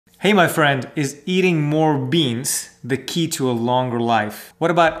Hey, my friend, is eating more beans the key to a longer life? What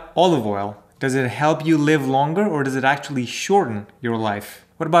about olive oil? Does it help you live longer or does it actually shorten your life?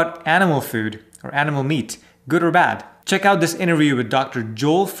 What about animal food or animal meat? Good or bad? Check out this interview with Dr.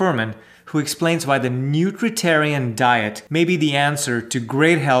 Joel Fuhrman, who explains why the Nutritarian diet may be the answer to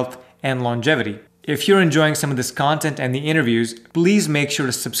great health and longevity. If you're enjoying some of this content and the interviews, please make sure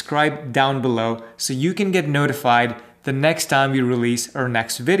to subscribe down below so you can get notified the next time we release our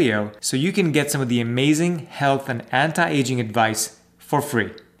next video, so you can get some of the amazing health and anti-aging advice for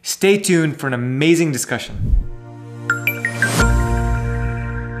free. Stay tuned for an amazing discussion.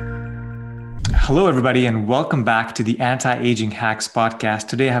 Hello, everybody, and welcome back to the Anti-Aging Hacks podcast.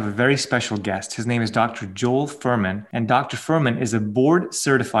 Today, I have a very special guest. His name is Dr. Joel Fuhrman, and Dr. Fuhrman is a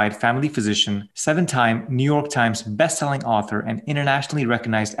board-certified family physician, 7-time New York Times bestselling author, and internationally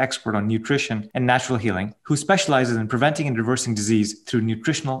recognized expert on nutrition and natural healing, who specializes in preventing and reversing disease through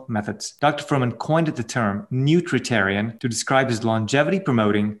nutritional methods. Dr. Fuhrman coined the term Nutritarian to describe his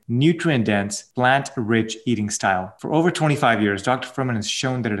longevity-promoting, nutrient-dense, plant-rich eating style. For over 25 years, Dr. Fuhrman has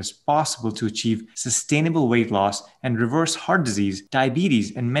shown that it is possible to achieve sustainable weight loss and reverse heart disease,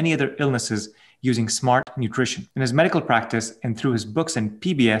 diabetes, and many other illnesses using smart nutrition. In his medical practice and through his books and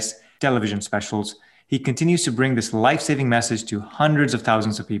PBS television specials, he continues to bring this life-saving message to hundreds of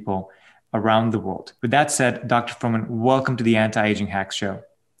thousands of people around the world. With that said, Dr. Fuhrman, welcome to the Anti-Aging Hacks Show.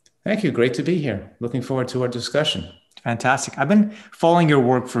 Thank you. Great to be here. Looking forward to our discussion. Fantastic. I've been following your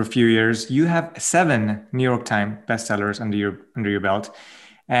work for a few years. You have 7 New York Times bestsellers under your belt.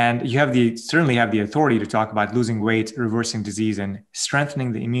 And you certainly have the authority to talk about losing weight, reversing disease, and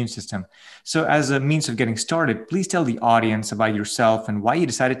strengthening the immune system. So as a means of getting started, please tell the audience about yourself and why you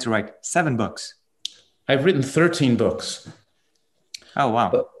decided to write 7 books. I've written 13 books. Oh,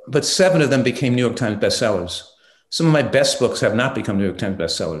 wow. But 7 of them became New York Times bestsellers. Some of my best books have not become New York Times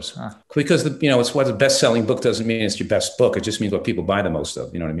bestsellers. Because, it's what a best-selling book doesn't mean it's your best book. It just means what people buy the most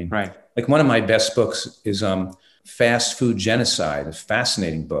of. You know what I mean? Right. Like one of my best books is Fast Food Genocide, a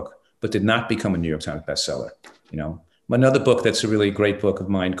fascinating book, but did not become a New York Times bestseller. Another book that's a really great book of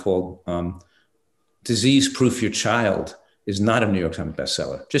mine called Disease Proof Your Child is not a New York Times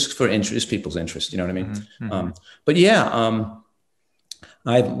bestseller, just for interest, people's interest. You know what I mean? Mm-hmm.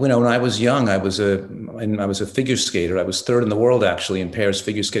 When I was young, I was a figure skater. I was 3rd in the world actually in pairs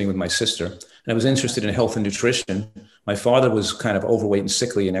figure skating with my sister, and I was interested in health and nutrition. My father was kind of overweight and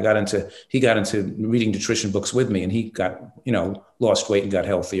sickly, and he got into reading nutrition books with me, and he got, lost weight and got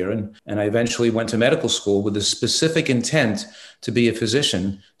healthier. And I eventually went to medical school with the specific intent to be a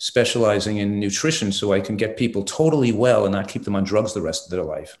physician specializing in nutrition so I can get people totally well and not keep them on drugs the rest of their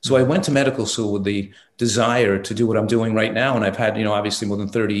life. So I went to medical school with the desire to do what I'm doing right now. And I've had, obviously more than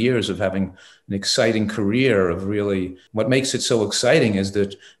 30 years of having an exciting career of really, what makes it so exciting is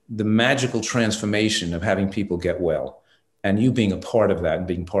that the magical transformation of having people get well and you being a part of that and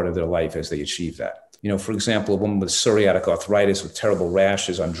being part of their life as they achieve that. For example, a woman with psoriatic arthritis with terrible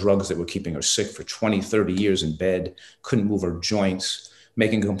rashes on drugs that were keeping her sick for 20, 30 years in bed, couldn't move her joints,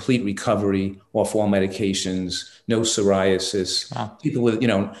 making a complete recovery off all medications, no psoriasis. Wow. People with,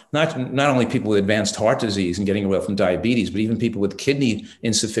 not only people with advanced heart disease and getting well from diabetes, but even people with kidney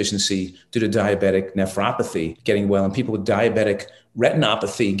insufficiency due to diabetic nephropathy getting well, and people with diabetic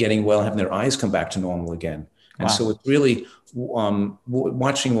retinopathy getting well and having their eyes come back to normal again. And wow. So it's really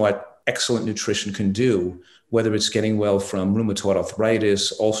watching what excellent nutrition can do, whether it's getting well from rheumatoid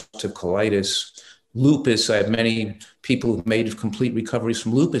arthritis, ulcerative colitis, lupus. I have many people who've made complete recoveries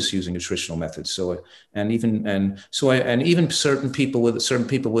from lupus using nutritional methods. Even certain people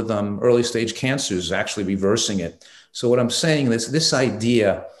with early stage cancers actually reversing it. So what I'm saying is this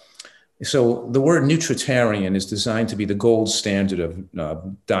idea. So the word nutritarian is designed to be the gold standard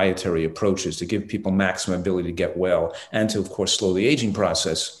of dietary approaches to give people maximum ability to get well and to, of course, slow the aging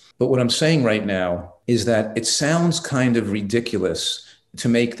process. But what I'm saying right now is that it sounds kind of ridiculous to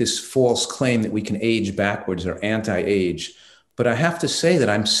make this false claim that we can age backwards or anti-age. But I have to say that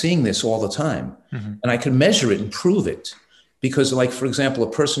I'm seeing this all the time. Mm-hmm. And I can measure it and prove it. Because, like, for example, a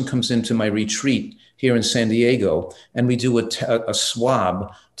person comes into my retreat here in San Diego, and we do a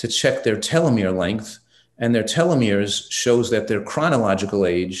swab to check their telomere length. And their telomeres shows that their biological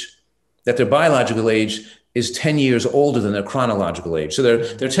age is 10 years older than their chronological age. So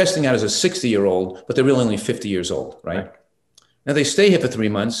they're testing out as a 60-year-old, but they're really only 50 years old, right? Now they stay here for 3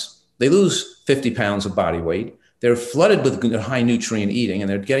 months. They lose 50 pounds of body weight. They're flooded with high nutrient eating and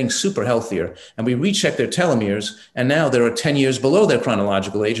they're getting super healthier. And we recheck their telomeres and now they're 10 years below their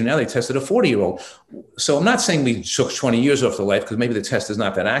chronological age. And now they tested a 40-year-old. So I'm not saying we took 20 years off their life because maybe the test is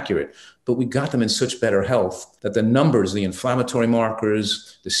not that accurate, but we got them in such better health that the numbers, the inflammatory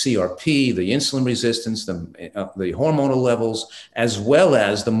markers, the CRP, the insulin resistance, the hormonal levels, as well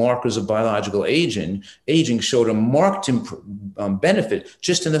as the markers of biological aging showed a marked benefit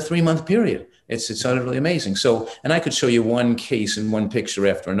just in the 3-month period. It's utterly amazing. So, and I could show you one case in one picture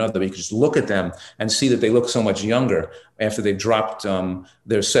after another, but you could just look at them and see that they look so much younger after they've dropped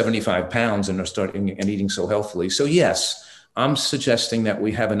their 75 pounds and are starting and eating so healthily. So yes, I'm suggesting that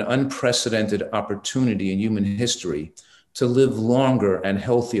we have an unprecedented opportunity in human history to live longer and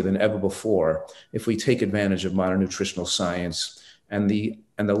healthier than ever before if we take advantage of modern nutritional science. And the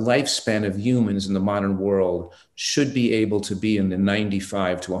lifespan of humans in the modern world should be able to be in the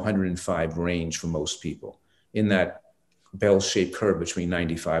 95 to 105 range for most people, in that bell-shaped curve between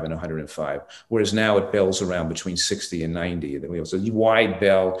 95 and 105, whereas now it bells around between 60 and 90. It's a wide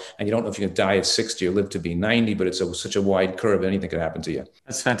bell, and you don't know if you can die at 60 or live to be 90, but it's such a wide curve, anything could happen to you.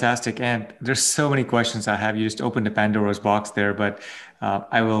 That's fantastic. And there's so many questions I have. You just opened a Pandora's box there, but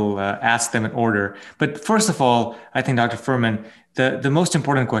I will ask them in order. But first of all, I think, Dr. Fuhrman, the most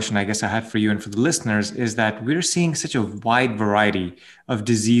important question I guess I had for you and for the listeners is that we're seeing such a wide variety of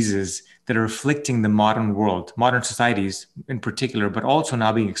diseases that are afflicting the modern world, modern societies in particular, but also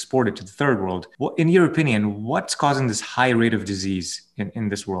now being exported to the third world. Well, in your opinion, what's causing this high rate of disease in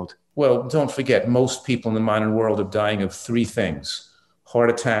this world? Well, don't forget, most people in the modern world are dying of 3 things: heart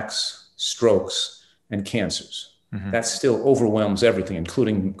attacks, strokes, and cancers. Mm-hmm. That still overwhelms everything,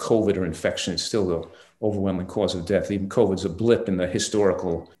 including COVID or infection. It's still the overwhelming cause of death. Even COVID's a blip in the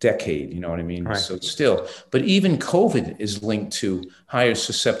historical decade, you know what I mean? Right. So still, but even COVID is linked to higher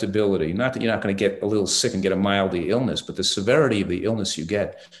susceptibility. Not that you're not going to get a little sick and get a mild illness, but the severity of the illness you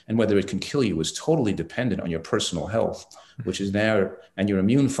get and whether it can kill you is totally dependent on your personal health, which is now, and your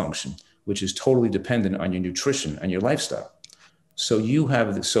immune function, which is totally dependent on your nutrition and your lifestyle. So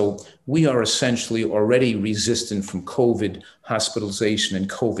we are essentially already resistant from COVID hospitalization and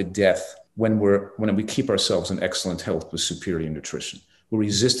COVID death when we keep ourselves in excellent health with superior nutrition. We're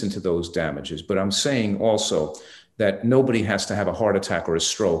resistant to those damages. But I'm saying also that nobody has to have a heart attack or a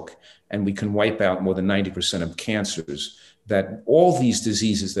stroke, and we can wipe out more than 90% of cancers. That all these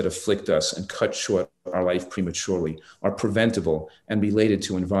diseases that afflict us and cut short our life prematurely are preventable and related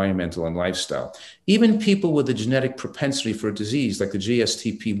to environmental and lifestyle. Even people with a genetic propensity for a disease, like the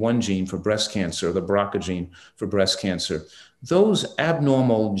GSTP1 gene for breast cancer, or the BRCA gene for breast cancer, those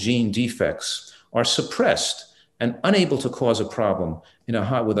abnormal gene defects are suppressed and unable to cause a problem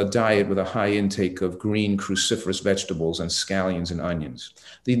with a diet with a high intake of green cruciferous vegetables and scallions and onions.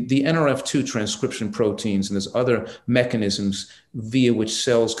 The NRF2 transcription proteins, and there's other mechanisms via which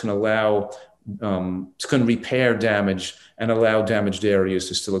cells can can repair damage and allow damaged areas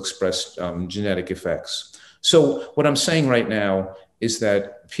to still express genetic effects. So what I'm saying right now is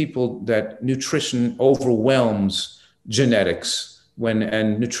that that nutrition overwhelms genetics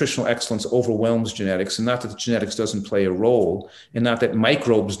and nutritional excellence overwhelms genetics, and not that the genetics doesn't play a role, and not that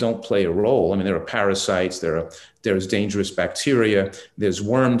microbes don't play a role. I mean, there are parasites, there's dangerous bacteria, there's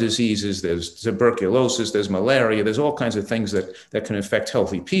worm diseases, there's tuberculosis, there's malaria, there's all kinds of things that can affect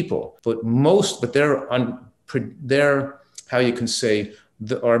healthy people. But they're how you can say,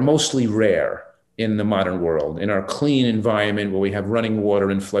 are mostly rare in the modern world, in our clean environment where we have running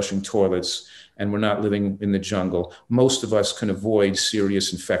water and flushing toilets, and we're not living in the jungle. Most of us can avoid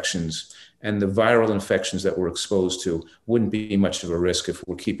serious infections, and the viral infections that we're exposed to wouldn't be much of a risk if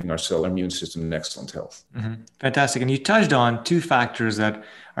we're keeping our immune system in excellent health. Mm-hmm. Fantastic. And you touched on 2 factors that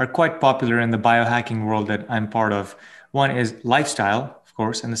are quite popular in the biohacking world that I'm part of. One is lifestyle, of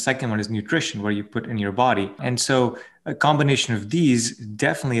course, and the second one is nutrition, where you put in your body. And so a combination of these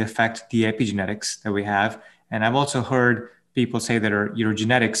definitely affect the epigenetics that we have. And I've also heard people say that your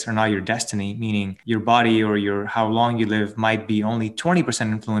genetics are not your destiny, meaning your body or how long you live might be only 20%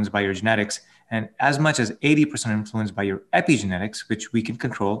 influenced by your genetics and as much as 80% influenced by your epigenetics, which we can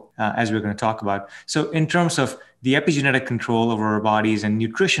control, as we're going to talk about. So in terms of the epigenetic control over our bodies and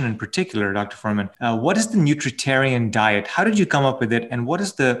nutrition in particular, Dr. Fuhrman, what is the Nutritarian diet? How did you come up with it? And what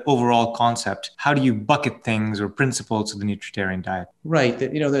is the overall concept? How do you bucket things or principles of the Nutritarian diet? Right.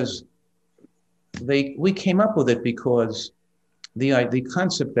 We came up with it because the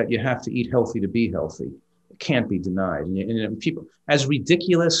concept that you have to eat healthy to be healthy can't be denied. And people, as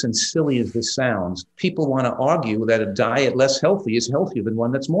ridiculous and silly as this sounds, people want to argue that a diet less healthy is healthier than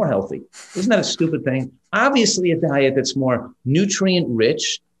one that's more healthy. Isn't that a stupid thing? Obviously, a diet that's more nutrient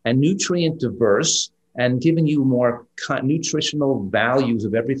rich and nutrient diverse and giving you more nutritional values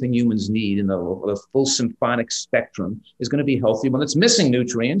of everything humans need in the full symphonic spectrum is going to be healthy when it's missing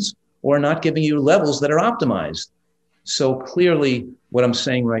nutrients or not giving you levels that are optimized. So clearly, what I'm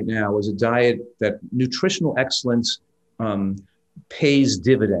saying right now is a diet that nutritional excellence pays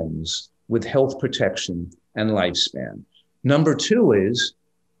dividends with health protection and lifespan. Number two is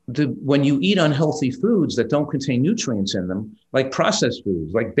when you eat unhealthy foods that don't contain nutrients in them, like processed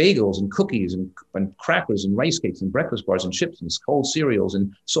foods, like bagels and cookies and crackers and rice cakes and breakfast bars and chips and cold cereals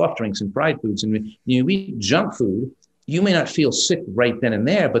and soft drinks and fried foods, and you eat junk food, you may not feel sick right then and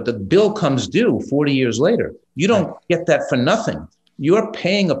there, but the bill comes due 40 years later. You don't get that for nothing. You're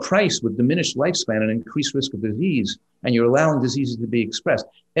paying a price with diminished lifespan and increased risk of disease, and you're allowing diseases to be expressed.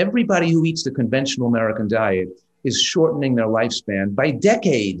 Everybody who eats the conventional American diet is shortening their lifespan by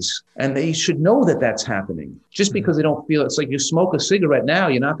decades. And they should know that that's happening. Just because they don't feel, it's like you smoke a cigarette now,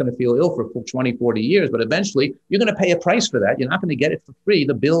 you're not going to feel ill for 20, 40 years, but eventually you're going to pay a price for that. You're not going to get it for free.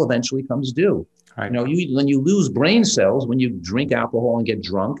 The bill eventually comes due. Right. When you lose brain cells, when you drink alcohol and get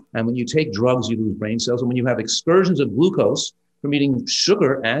drunk, and when you take drugs, you lose brain cells. And when you have excursions of glucose from eating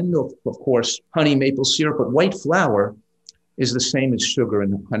sugar and, of course, honey, maple syrup, but white flour is the same as sugar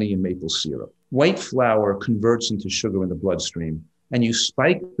and honey and maple syrup. White flour converts into sugar in the bloodstream, and you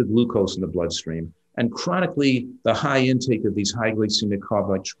spike the glucose in the bloodstream. And chronically, the high intake of these high glycemic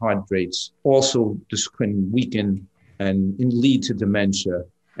carbohydrates also can weaken and lead to dementia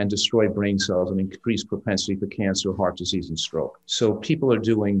and destroy brain cells and increase propensity for cancer, heart disease, and stroke. So people are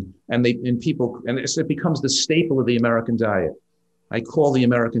doing, and it becomes the staple of the American diet. I call the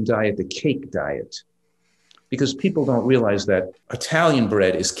American diet the cake diet, because people don't realize that Italian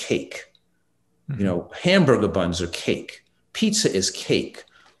bread is cake. Hamburger buns are cake. Pizza is cake.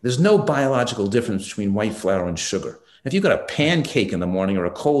 There's no biological difference between white flour and sugar. If you've got a pancake in the morning or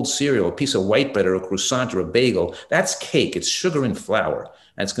a cold cereal, a piece of white bread or a croissant or a bagel, that's cake. It's sugar and flour.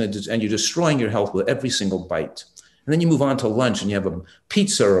 And you're destroying your health with every single bite. And then you move on to lunch and you have a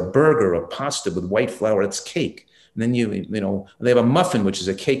pizza or a burger or a pasta with white flour. It's cake. And then they have a muffin, which is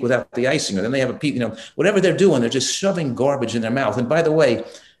a cake without the icing. Or then they have whatever they're doing, they're just shoving garbage in their mouth. And by the way,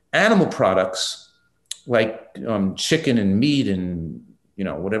 animal products like chicken and meat and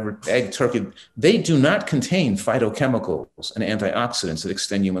whatever, egg, turkey, they do not contain phytochemicals and antioxidants that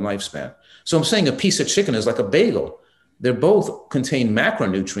extend human lifespan. So I'm saying a piece of chicken is like a bagel. They both contain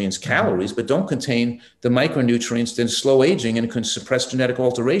macronutrients, calories, but don't contain the micronutrients that slow aging and can suppress genetic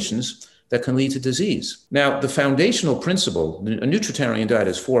alterations that can lead to disease. Now, the foundational principle, a Nutritarian diet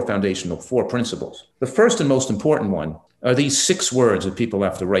has four principles. The first and most important one are these 6 words that people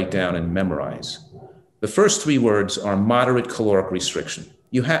have to write down and memorize. The first 3 words are moderate caloric restriction.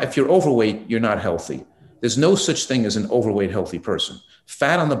 If you're overweight, you're not healthy. There's no such thing as an overweight healthy person.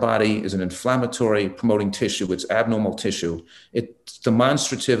 Fat on the body is an inflammatory promoting tissue. It's abnormal tissue. It's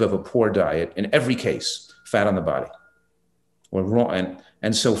demonstrative of a poor diet in every case, fat on the body.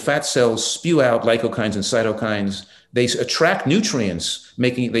 And so fat cells spew out glycokines and cytokines. They attract nutrients,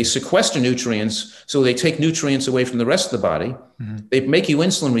 they sequester nutrients, so they take nutrients away from the rest of the body. Mm-hmm. They make you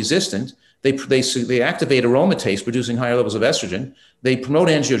insulin resistant. They activate aromatase, producing higher levels of estrogen. They promote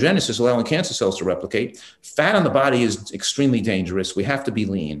angiogenesis, allowing cancer cells to replicate. Fat on the body is extremely dangerous. We have to be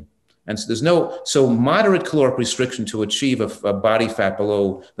lean. And so moderate caloric restriction to achieve a body fat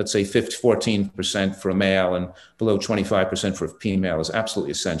below, let's say 14% for a male and below 25% for a female is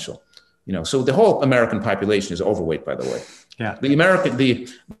absolutely essential. So the whole American population is overweight, by the way. Yeah.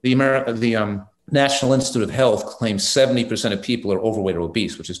 The National Institute of Health claims 70% of people are overweight or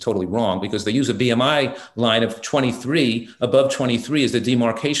obese, which is totally wrong because they use a BMI line of 23. Above 23 is the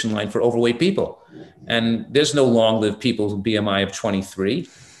demarcation line for overweight people. And there's no long-lived people with BMI of 23.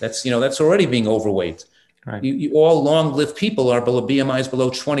 That's already being overweight. Right. All long-lived people are below BMIs below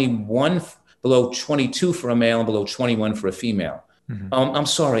 21, below 22 for a male and below 21 for a female. Mm-hmm. I'm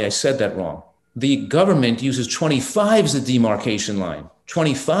sorry, I said that wrong. The government uses 25 as the demarcation line,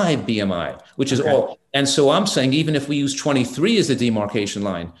 25 BMI, which is all. And so I'm saying even if we use 23 as the demarcation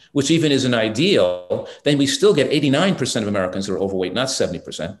line, which even isn't ideal, then we still get 89% of Americans that are overweight, not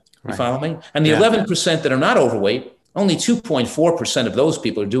 70%. You follow me? And the 11% that are not overweight, only 2.4% of those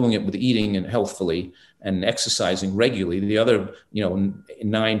people are doing it with eating and healthfully and exercising regularly. The other,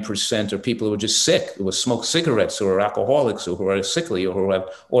 9% are people who are just sick, who smoke cigarettes, or are alcoholics, or who are sickly, or who have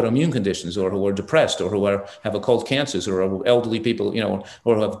autoimmune conditions, or who are depressed, or who have occult cancers, or are elderly people,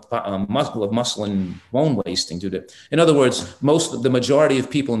 or who have muscle and bone wasting. In other words, the majority of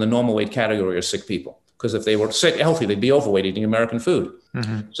people in the normal weight category are sick people. Because if they were healthy, they'd be overweight eating American food.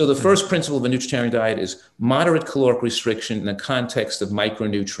 Mm-hmm. So the first principle of a Nutritarian diet is moderate caloric restriction in the context of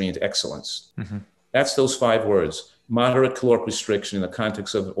micronutrient excellence. Mm-hmm. That's those 5 words: moderate caloric restriction in the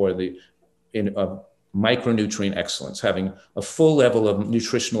context of, micronutrient excellence, having a full level of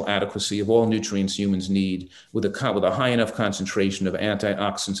nutritional adequacy of all nutrients humans need with a high enough concentration of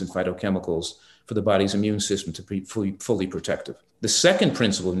antioxidants and phytochemicals for the body's immune system to be fully protective. The second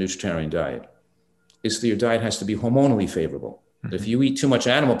principle of nutritarian diet is that your diet has to be hormonally favorable. Mm-hmm. If you eat too much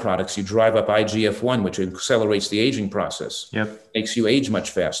animal products, you drive up IGF-1, which accelerates the aging process. Yep. Makes you age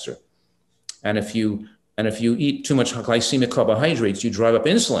much faster. And if you eat too much glycemic carbohydrates, you drive up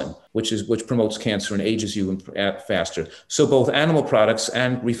insulin, which promotes cancer and ages you faster. So both animal products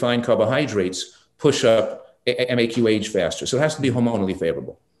and refined carbohydrates push up and make you age faster. So it has to be hormonally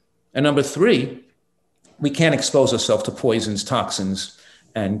favorable. And number 3, we can't expose ourselves to poisons, toxins,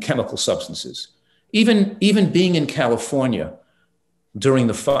 and chemical substances. Even being in California during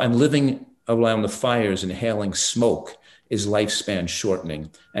and living around the fires, inhaling smoke, is lifespan shortening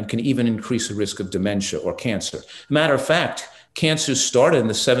and can even increase the risk of dementia or cancer. Matter of fact, cancers started in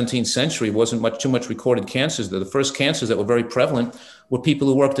the 17th century. Wasn't too much recorded cancers. The first cancers that were very prevalent were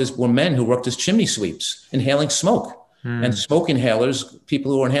were men who worked as chimney sweeps, inhaling smoke. And smoke inhalers,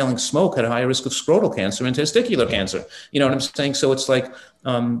 people who were inhaling smoke, had a higher risk of scrotal cancer and testicular cancer. You know what I'm saying? So it's like,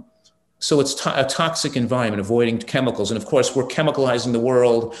 it's a toxic environment, avoiding chemicals. And of course, we're chemicalizing the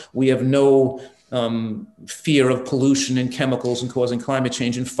world. We have no fear of pollution and chemicals and causing climate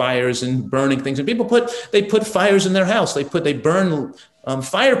change and fires and burning things. And people put fires in their house. They burn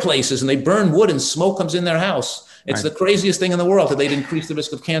fireplaces, and they burn wood, and smoke comes in their house. It's the craziest thing in the world that they'd increase the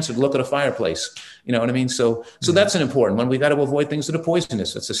risk of cancer to look at a fireplace. You know what I mean? So that's an important one. We got to avoid things that are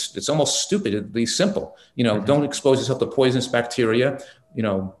poisonous. It's almost stupid. It'd be simple. Don't expose yourself to poisonous bacteria,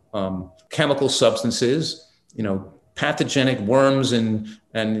 chemical substances, pathogenic worms and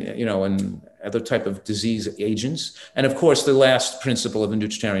other type of disease agents. And of course, the last principle of a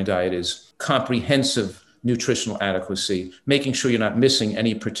nutritarian diet is comprehensive nutritional adequacy, making sure you're not missing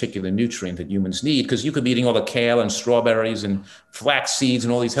any particular nutrient that humans need, because you could be eating all the kale and strawberries and flax seeds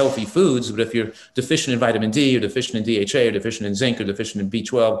and all these healthy foods, but if you're deficient in vitamin D, or deficient in DHA, or deficient in zinc, or deficient in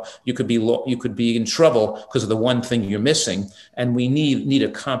B12, you could be in trouble because of the one thing you're missing. And we need a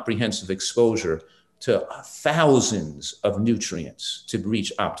comprehensive exposure to thousands of nutrients to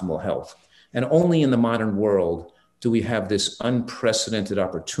reach optimal health. And only in the modern world do we have this unprecedented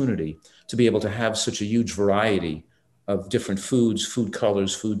opportunity to be able to have such a huge variety of different foods, food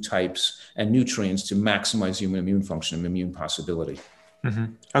colors, food types, and nutrients to maximize human immune function and immune possibility. Mm-hmm.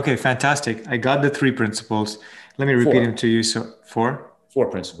 Okay, fantastic. I got the 3 principles. Let me repeat them to you. So 4? 4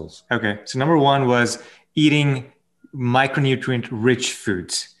 principles. Okay. So number 1 was eating micronutrient-rich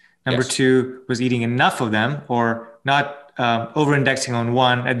foods. Number 2 was eating enough of them, or not over-indexing on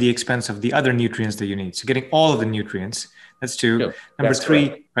one at the expense of the other nutrients that you need. So getting all of the nutrients. That's 2. Yep, number 3,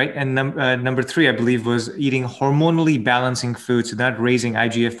 correct. right? And number 3, I believe, was eating hormonally balancing foods, so not raising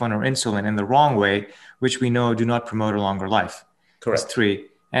IGF-1 or insulin in the wrong way, which we know do not promote a longer life. Correct. That's 3.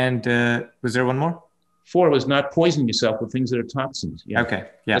 And was there one more? 4 was not poisoning yourself with things that are toxins. Yeah. Okay.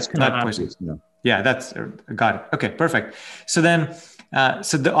 Yeah. That's kind of obvious. Yeah, that's got it. Okay, perfect. So then,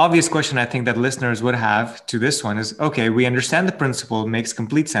 so the obvious question I think that listeners would have to this one is, okay, we understand the principle, makes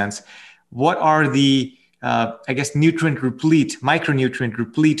complete sense. What are the micronutrient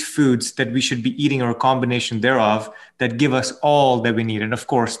replete foods that we should be eating, or a combination thereof, that give us all that we need? And of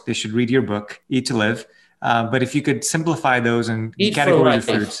course, they should read your book, Eat to Live. But if you could simplify those and categorize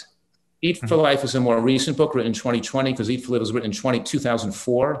the foods. Eat for Life is a more recent book written in 2020, because Eat for Live was written in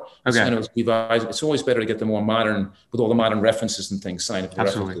 2004. Okay. And it was revised. It's always better to get the more modern, with all the modern references and things, scientific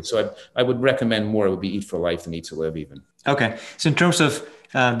references. So I would recommend more. It would be Eat for Life than Eat to Live even. Okay. So in terms of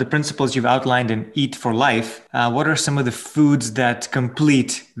the principles you've outlined in Eat for Life, what are some of the foods that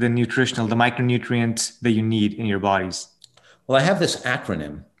complete the micronutrients that you need in your bodies? Well, I have this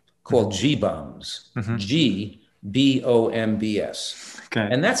acronym called GBOMBS, GBOMBS. Okay.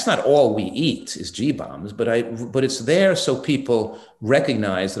 And that's not all we eat is GBOMBS, but it's there so people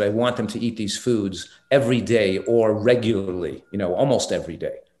recognize that I want them to eat these foods every day or regularly, almost every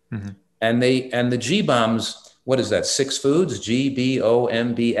day. Mm-hmm. And the GBOMBS, what is that? 6 foods,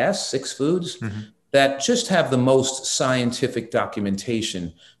 GBOMBS, 6 foods that just have the most scientific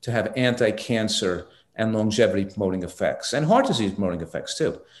documentation to have anti-cancer and longevity promoting effects, and heart disease promoting effects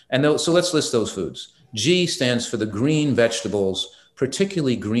too. So let's list those foods. G stands for the green vegetables,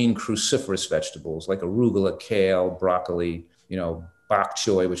 particularly green cruciferous vegetables like arugula, kale, broccoli, bok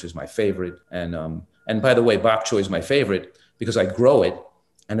choy, which is my favorite. And by the way, bok choy is my favorite because I grow it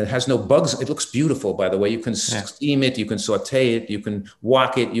and it has no bugs. It looks beautiful, by the way. You can steam it, you can saute it, you can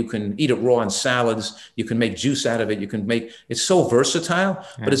wok it, you can eat it raw in salads, you can make juice out of it, it's so versatile,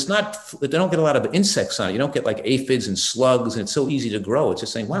 but it's not, they don't get a lot of insects on it. You don't get like aphids and slugs, and it's so easy to grow. It's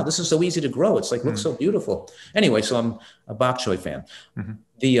just saying, wow, this is so easy to grow. It's like, looks so beautiful. Anyway, so I'm a bok choy fan.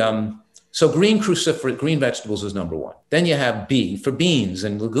 So green cruciferous, green vegetables is number one. Then you have B for beans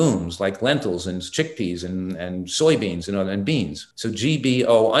and legumes like lentils and chickpeas and soybeans and beans. So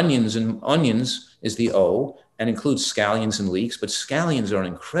GBO, onions is the O, and includes scallions and leeks, but scallions are an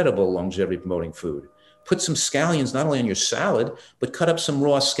incredible longevity promoting food. Put some scallions not only on your salad, but cut up some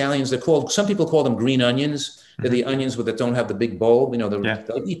raw scallions. Some people call them green onions. They're the onions that don't have the big bulb.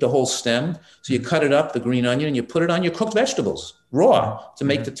 They'll eat the whole stem. So you cut it up, the green onion, and you put it on your cooked vegetables, raw, to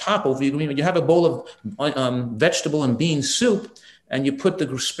make the top over your green. You have a bowl of vegetable and bean soup, and you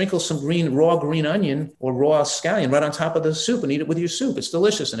sprinkle some raw green onion or raw scallion right on top of the soup and eat it with your soup. It's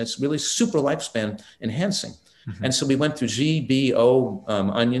delicious, and it's really super lifespan enhancing. And so we went through GBO,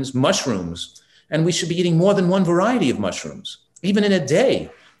 onions, mushrooms, and we should be eating more than one variety of mushrooms, even in a day.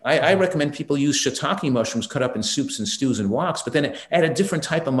 I recommend people use shiitake mushrooms cut up in soups and stews and woks, but then add a different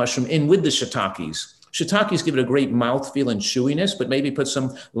type of mushroom in with the shiitakes. Shiitakes give it a great mouthfeel and chewiness, but maybe put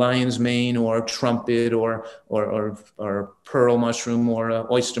some lion's mane or trumpet or pearl mushroom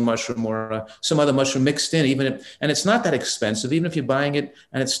or oyster mushroom or some other mushroom mixed in. And it's not that expensive. Even if you're buying it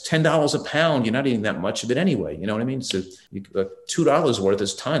and it's $10 a pound, you're not eating that much of it anyway. You know what I mean? So $2 worth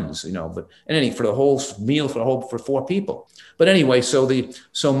is tons. But for the whole meal for 4 people. But anyway, so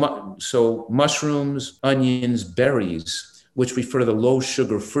mushrooms, onions, berries, which refer to the low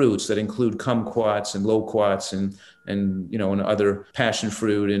sugar fruits that include kumquats and loquats and other passion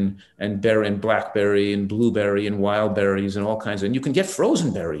fruit and berry and blackberry and blueberry and wild berries and all kinds of, and you can get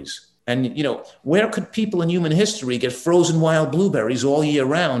frozen berries. And, where could people in human history get frozen wild blueberries all year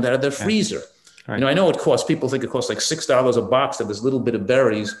round out of their freezer? Right. I know people think it costs like $6 a box of this little bit of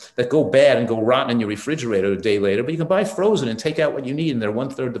berries that go bad and go rotten in your refrigerator a day later, but you can buy frozen and take out what you need and they're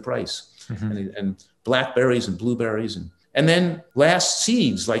 1/3 the price. And blackberries and blueberries and then last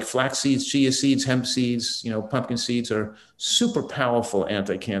seeds like flax seeds, chia seeds, hemp seeds, pumpkin seeds are super powerful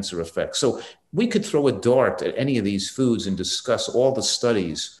anti-cancer effects. So we could throw a dart at any of these foods and discuss all the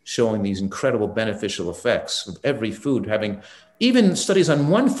studies showing these incredible beneficial effects of every food having, even studies on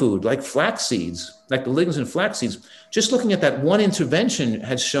one food like flax seeds, like the lignans in flax seeds. Just looking at that one intervention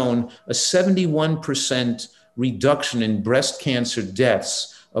has shown a 71% reduction in breast cancer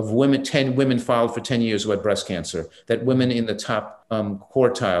deaths of women, 10 women followed for 10 years who had breast cancer, that women in the top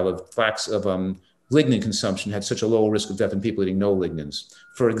quartile of lignin consumption had such a low risk of death than people eating no lignans,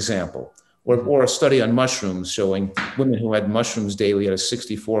 for example. Or a study on mushrooms showing women who had mushrooms daily had a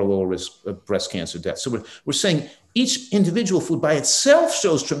 64 lower risk of breast cancer death. So we're saying each individual food by itself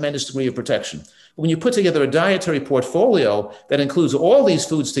shows tremendous degree of protection. When you put together a dietary portfolio that includes all these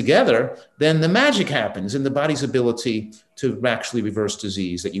foods together, then the magic happens in the body's ability to actually reverse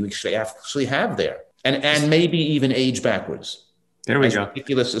disease that you actually have there, and maybe even age backwards. There we as go.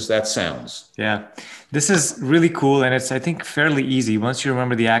 Ridiculous as that sounds. Yeah, this is really cool, and it's, I think, fairly easy. Once you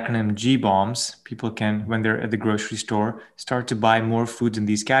remember the acronym GBOMBS, people can, when they're at the grocery store, start to buy more foods in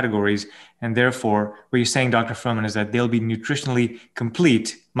these categories. And therefore, what you're saying, Dr. Fuhrman, is that they'll be nutritionally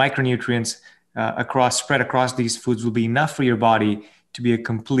complete. Micronutrients spread across these foods will be enough for your body to be a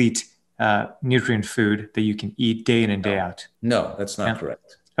complete nutrient food that you can eat day in and day out. No, that's not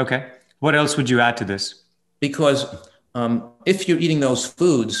correct. Okay. What else would you add to this? Because if you're eating those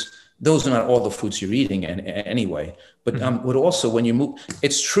foods, those are not all the foods you're eating anyway. But when you move,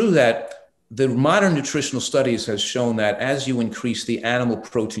 it's true that the modern nutritional studies has shown that as you increase the animal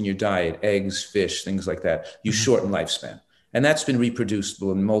protein in your diet, eggs, fish, things like that, you shorten lifespan. And that's been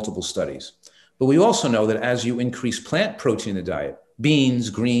reproducible in multiple studies. But we also know that as you increase plant protein in the diet, beans,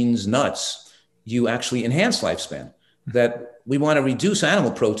 greens, nuts, you actually enhance lifespan. That we want to reduce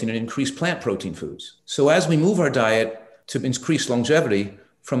animal protein and increase plant protein foods. So as we move our diet to increase longevity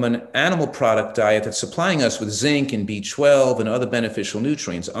from an animal product diet that's supplying us with zinc and B12 and other beneficial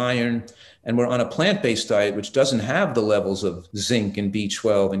nutrients, iron, and we're on a plant-based diet which doesn't have the levels of zinc and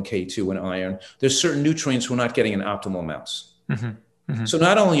B12 and K2 and iron, there's certain nutrients we're not getting in optimal amounts. So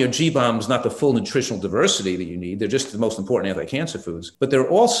not only are GBOMBs not the full nutritional diversity that you need, they're just the most important anti-cancer foods, but they're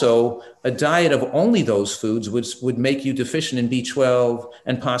also a diet of only those foods which would make you deficient in B12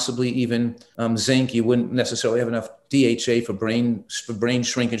 and possibly even zinc. You wouldn't necessarily have enough DHA for brain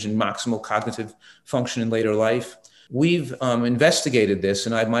shrinkage and maximal cognitive function in later life. We've investigated this,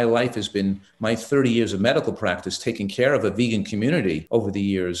 and my life has been my 30 years of medical practice taking care of a vegan community over the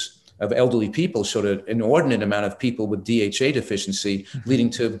years. of elderly people showed an inordinate amount of people with DHA deficiency, leading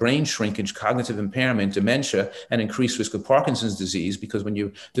to brain shrinkage, cognitive impairment, dementia, and increased risk of Parkinson's disease, because when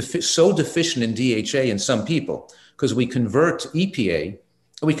you're so deficient in DHA in some people, because we convert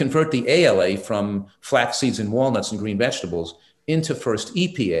the ALA from flax seeds and walnuts and green vegetables into first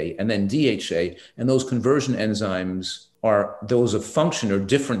EPA and then DHA, and those conversion enzymes are those of function are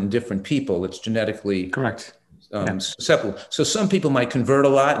different in different people. It's genetically correct. Susceptible. So some people might convert a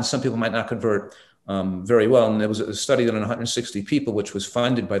lot and some people might not convert very well. And there was a study done on 160 people, which was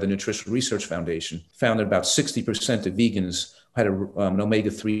funded by the Nutritional Research Foundation, found that about 60% of vegans had an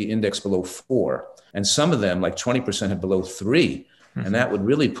omega-3 index below 4. And some of them, like 20%, had below 3. And that would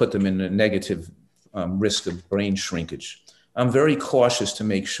really put them in a negative risk of brain shrinkage. I'm very cautious to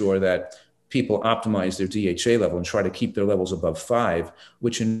make sure that people optimize their DHA level and try to keep their levels above 5,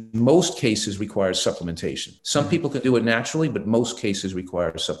 which in most cases requires supplementation. Some people can do it naturally, but most cases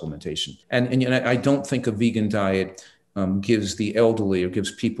require supplementation. And I don't think a vegan diet gives the elderly or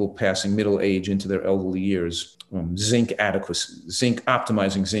gives people passing middle age into their elderly years zinc adequacy,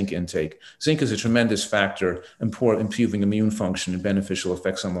 optimizing zinc intake. Zinc is a tremendous factor improving immune function and beneficial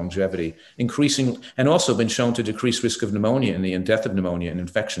effects on longevity, increasing, and also been shown to decrease risk of pneumonia and death of pneumonia and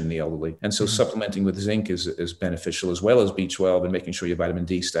infection in the elderly. And so supplementing with zinc is beneficial, as well as B12, and making sure your vitamin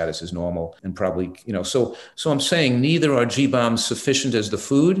D status is normal. And probably, so I'm saying neither are G-bombs sufficient as the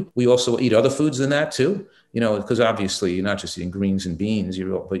food. We also eat other foods than that too, because obviously you're not just eating greens and beans,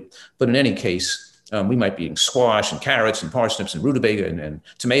 but in any case, we might be eating squash and carrots and parsnips and rutabaga and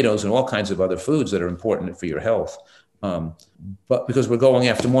tomatoes and all kinds of other foods that are important for your health. But because we're going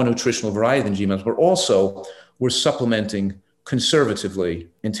after more nutritional variety than GMOs, we're supplementing conservatively,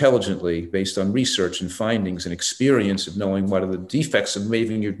 intelligently, based on research and findings and experience of knowing what are the defects of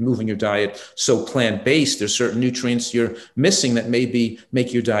moving your diet so plant-based. There's certain nutrients you're missing that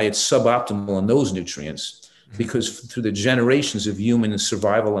make your diet suboptimal on those nutrients. Because through the generations of human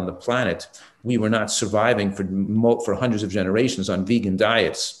survival on the planet, we were not surviving for hundreds of generations on vegan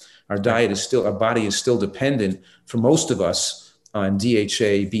diets. Our body is still dependent for most of us on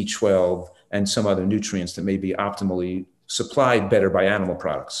DHA, B12, and some other nutrients that may be optimally supplied better by animal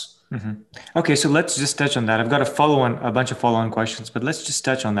products. Okay, so let's just touch on that. I've got a bunch of follow-on questions, but let's just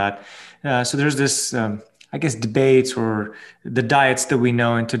touch on that. So there's this, debates, or the diets that we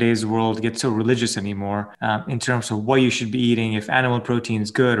know in today's world get so religious anymore in terms of what you should be eating, if animal protein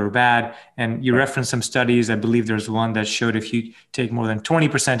is good or bad. And you referenced some studies. I believe there's one that showed if you take more than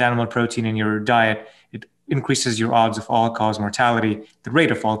 20% animal protein in your diet, it increases your odds of all-cause mortality, the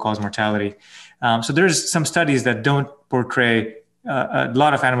rate of all-cause mortality. So there's some studies that don't portray a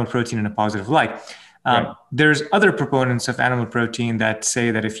lot of animal protein in a positive light. There's other proponents of animal protein that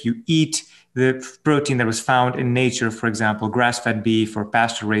say that if you eat the protein that was found in nature, for example, grass-fed beef or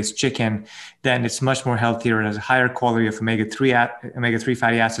pasture-raised chicken, then it's much more healthier. It has a higher quality of omega-3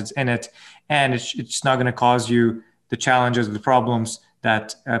 fatty acids in it, and it's not going to cause you the challenges, the problems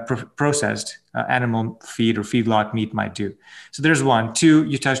that processed animal feed or feedlot meat might do. So there's one. Two,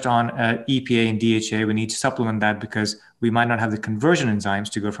 you touched on EPA and DHA. We need to supplement that because we might not have the conversion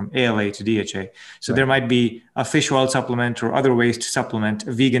enzymes to go from ALA to DHA. So there might be a fish oil supplement or other ways to supplement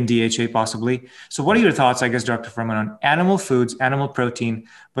a vegan DHA possibly. So what are your thoughts, Dr. Fuhrman, on animal foods, animal protein,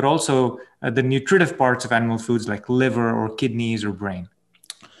 but also the nutritive parts of animal foods like liver or kidneys or brain?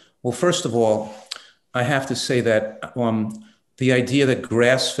 Well, first of all, I have to say that the idea that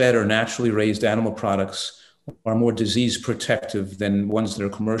grass-fed or naturally raised animal products are more disease protective than ones that are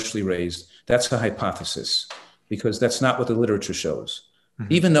commercially raised, that's a hypothesis, because that's not what the literature shows.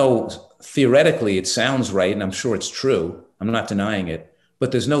 Even though theoretically it sounds right, and I'm sure it's true, I'm not denying it,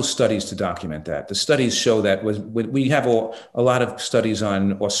 but there's no studies to document that. The studies show that we have a lot of studies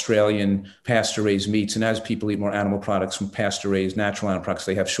on Australian pasture-raised meats, and as people eat more animal products from pasture-raised natural animal products,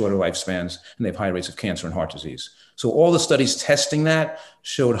 they have shorter lifespans and they have higher rates of cancer and heart disease. So all the studies testing that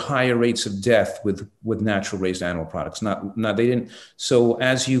showed higher rates of death with natural raised animal products. They didn't. So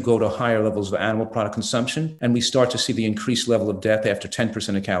as you go to higher levels of animal product consumption, and we start to see the increased level of death after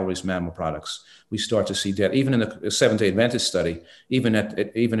 10% of calories from animal products, we start to see death. Even in the Seventh-day Adventist study, even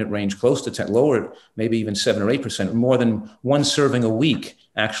at range close to 10, lower, maybe even 7 or 8%, more than one serving a week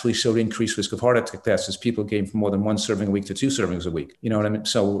actually showed increased risk of heart attack deaths as people gained from more than one serving a week to 2 servings a week. You know what I mean?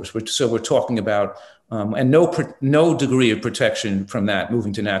 So we're talking about, and no degree of protection from that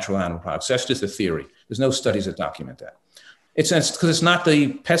moving to natural animal products. That's just a theory. There's no studies that document that. It's because it's not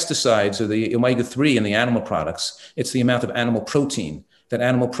the pesticides or the omega-3 in the animal products. It's the amount of animal protein. That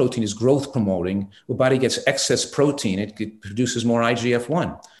animal protein is growth promoting. The body gets excess protein. It produces more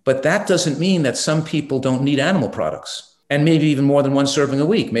IGF-1. But that doesn't mean that some people don't need animal products. and maybe even more than one serving a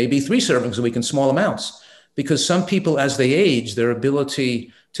week, maybe 3 servings a week in small amounts. Because some people, as they age, their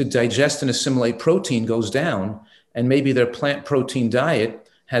ability to digest and assimilate protein goes down, and maybe their plant protein diet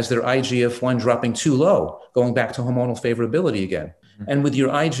has their IGF-1 dropping too low, going back to hormonal favorability again. And with your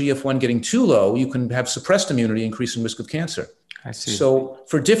IGF-1 getting too low, you can have suppressed immunity, increasing risk of cancer. I see. So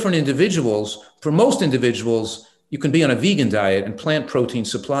for different individuals, for most individuals, you can be on a vegan diet and plant protein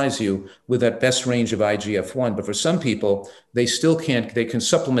supplies you with that best range of IGF-1. But for some people, they still can't, they can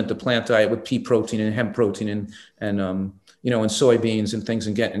supplement the plant diet with pea protein and hemp protein and soybeans and things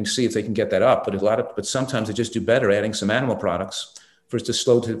and see if they can get that up. But sometimes they just do better adding some animal products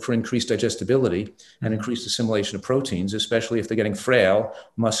for increased digestibility and increased assimilation of proteins, especially if they're getting frail,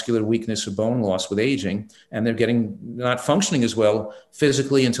 muscular weakness or bone loss with aging, and they're not functioning as well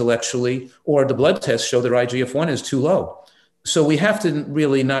physically, intellectually, or the blood tests show their IGF-1 is too low. So we have to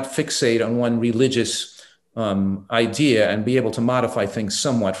really not fixate on one religious idea and be able to modify things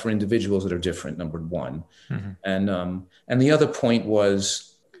somewhat for individuals that are different, number one. And the other point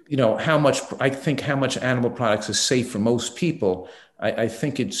was, how much animal products is safe for most people. I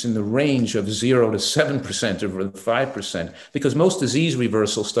think it's in the range of 0 to 7% or 5%, because most disease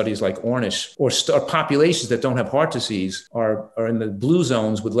reversal studies like Ornish or populations that don't have heart disease are in the blue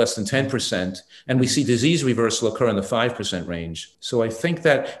zones with less than 10%. And we see disease reversal occur in the 5% range. So I think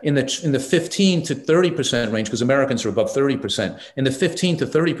that in the 15 to 30% range, because Americans are above 30%, in the 15 to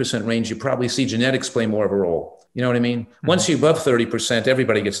 30% range, you probably see genetics play more of a role. You know what I mean? Once you're above 30%,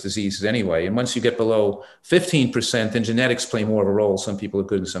 everybody gets diseases anyway. And once you get below 15%, then genetics play more of a role. Some people are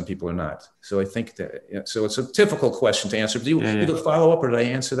good and some people are not. So I think so it's a difficult question to answer. Do you have a follow up, or did I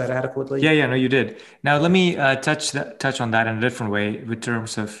answer that adequately? No, you did. Now let me touch on that in a different way with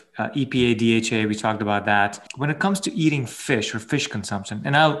terms of EPA, DHA. We talked about that. When it comes to eating fish or fish consumption,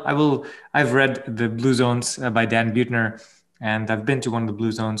 and I've read the Blue Zones by Dan Buettner, and I've been to one of the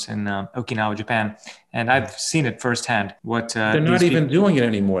Blue Zones in Okinawa, Japan, and I've seen it firsthand. They're not even doing it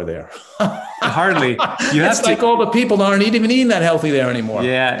anymore there. Hardly. It's like all the people aren't even eating that healthy there anymore.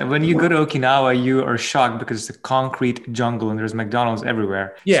 Yeah, when you go to Okinawa, you are shocked because it's a concrete jungle and there's McDonald's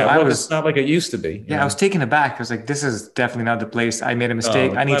everywhere. Yeah, so it's not like it used to be. Yeah, I was taken aback. I was like, this is definitely not the place. I made a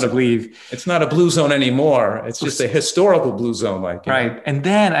mistake. I need to leave. It's not a blue zone anymore. It's just a historical blue zone. Right. And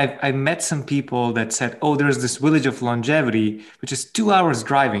then I met some people that said, oh, there's this village of longevity, which is 2 hours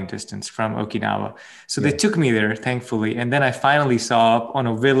driving distance from Okinawa. So they took me there, thankfully. And then I finally saw on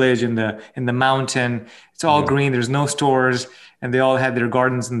a village in the mountain. It's all green. There's no stores, and they all had their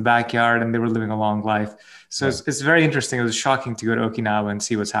gardens in the backyard, and they were living a long life. So it's very interesting. It was shocking to go to Okinawa and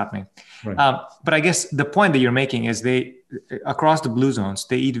see what's happening. Right. But I guess the point that you're making is across the blue zones,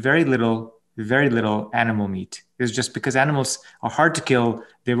 they eat very little animal meat. It's just because animals are hard to kill.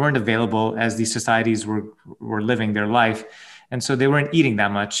 They weren't available as these societies were living their life. And so they weren't eating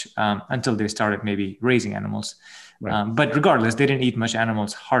that much until they started maybe raising animals. Right. But regardless, they didn't eat much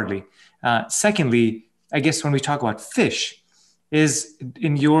animals, hardly. Secondly, I guess when we talk about fish,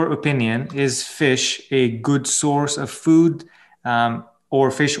 in your opinion, is fish a good source of food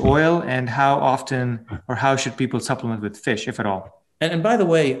or fish oil? And how often or how should people supplement with fish, if at all? And by the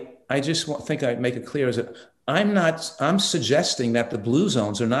way, I just think I'd make it clear is that I'm suggesting that the blue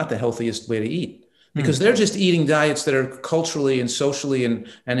zones are not the healthiest way to eat. Because they're just eating diets that are culturally and socially and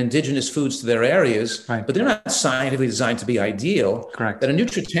indigenous foods to their areas, right. But they're not scientifically designed to be ideal. Correct. That a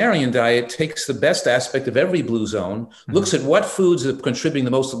Nutritarian diet takes the best aspect of every blue zone, looks at what foods are contributing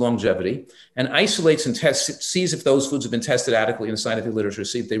the most to longevity, and isolates and sees if those foods have been tested adequately in the scientific literature,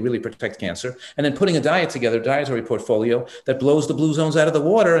 see if they really protect cancer, and then putting a dietary portfolio that blows the blue zones out of the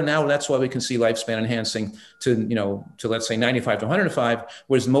water. And now that's why we can see lifespan enhancing to let's say 95 to 105,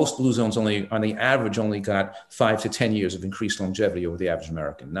 whereas most blue zones only on the average only got 5 to 10 years of increased longevity over the average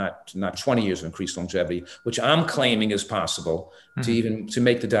American, not 20 years of increased longevity, which I'm claiming is possible to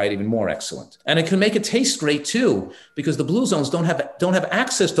make the diet even more excellent. And it can make it taste great too, because the blue zones don't have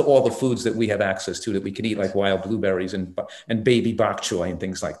access to all the foods that we have access to that we can eat, like wild blueberries and baby bok choy and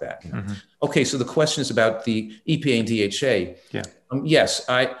things like that. Okay, so the question is about the EPA and DHA. Yeah. Yes,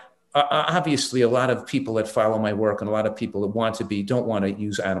 obviously a lot of people that follow my work and a lot of people that don't want to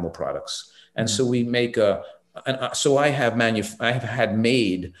use animal products. And so we make I have had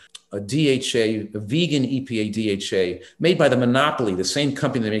made a DHA, a vegan EPA DHA, made by the monopoly, the same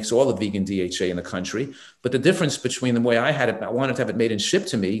company that makes all the vegan DHA in the country. But the difference between the way I had it, I wanted to have it made and shipped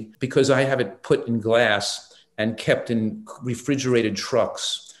to me because I have it put in glass and kept in refrigerated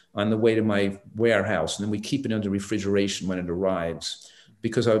trucks on the way to my warehouse. And then we keep it under refrigeration when it arrives.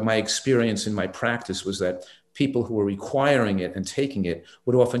 Because my experience in my practice was that people who were requiring it and taking it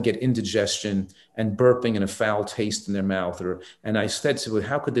would often get indigestion and burping and a foul taste in their mouth. And I said to it,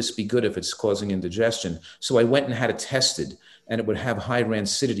 how could this be good if it's causing indigestion? So I went and had it tested, and it would have high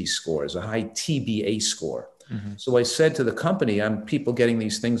rancidity scores, a high TBA score. Mm-hmm. So I said to the company, I'm people getting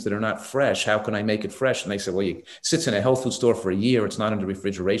these things that are not fresh. How can I make it fresh? And they said, well, it sits in a health food store for a year. It's not under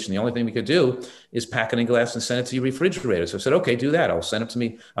refrigeration. The only thing we could do is pack it in glass and send it to your refrigerator. So I said, okay, do that. I'll send it to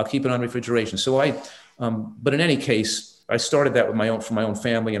me. I'll keep it on refrigeration. So but in any case, I started that with for my own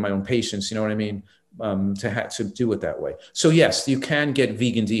family and my own patients. You know what I mean? To do it that way. So yes, you can get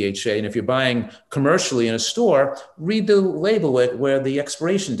vegan DHA. And if you're buying commercially in a store, read the label where the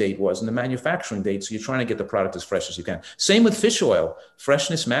expiration date was and the manufacturing date. So you're trying to get the product as fresh as you can. Same with fish oil.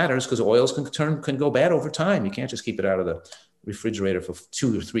 Freshness matters because oils can go bad over time. You can't just keep it out of the refrigerator for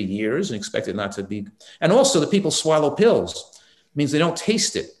 2 or 3 years and expect it not to be. And also the people swallow pills. It means they don't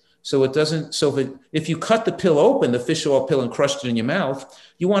taste it. So it doesn't. So if you cut the pill open, the fish oil pill, and crushed it in your mouth,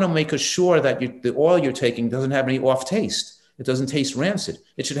 you want to make sure that the oil you're taking doesn't have any off taste. It doesn't taste rancid.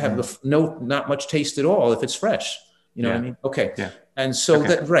 It should have not much taste at all if it's fresh. You know what I mean? Okay. Yeah. And so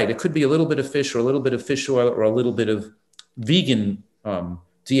right, it could be a little bit of fish or a little bit of fish oil or a little bit of vegan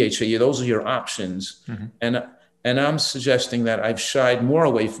DHA. Those are your options. Mm-hmm. And I'm suggesting that I've shied more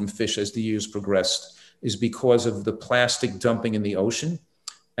away from fish as the years progressed is because of the plastic dumping in the ocean.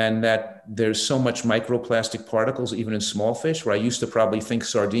 And that there's so much microplastic particles, even in small fish, where I used to probably think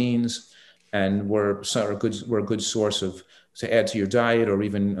sardines were a good source to add to your diet, or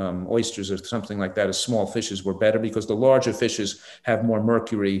even oysters or something like that, as small fishes were better because the larger fishes have more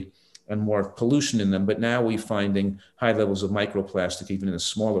mercury and more pollution in them. But now we're finding high levels of microplastic even in the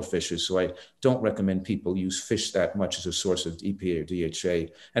smaller fishes. So I don't recommend people use fish that much as a source of EPA or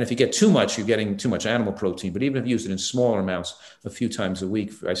DHA. And if you get too much, you're getting too much animal protein. But even if you use it in smaller amounts a few times a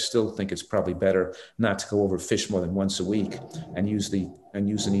week, I still think it's probably better not to go over fish more than once a week and use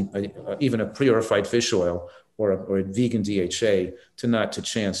even a purified fish oil or a vegan DHA to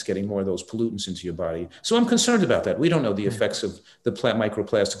chance getting more of those pollutants into your body. So I'm concerned about that. We don't know the effects of the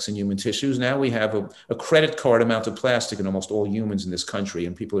microplastics in human tissues. Now we have a credit card amount of plastic in almost all humans in this country,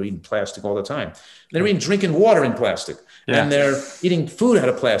 and people are eating plastic all the time. They're even drinking water in plastic, and they're eating food out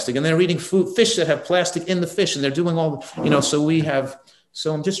of plastic, and they're eating fish that have plastic in the fish, and they're doing all,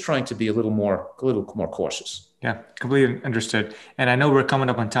 so I'm just trying to be a little more cautious. Yeah, completely understood. And I know we're coming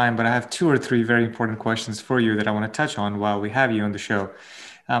up on time, but I have 2 or 3 very important questions for you that I want to touch on while we have you on the show.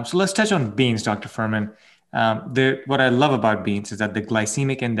 So let's touch on beans, Dr. Fuhrman. What I love about beans is that the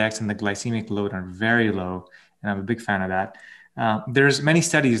glycemic index and the glycemic load are very low, and I'm a big fan of that. There's many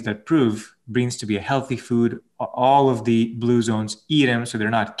studies that prove beans to be a healthy food. All of the blue zones eat them, so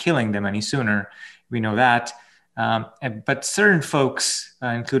they're not killing them any sooner. We know that. But certain folks,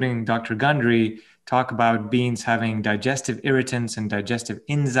 including Dr. Gundry, talk about beans having digestive irritants and digestive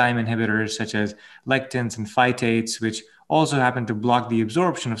enzyme inhibitors such as lectins and phytates, which also happen to block the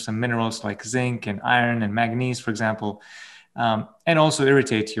absorption of some minerals like zinc and iron and manganese, for example, and also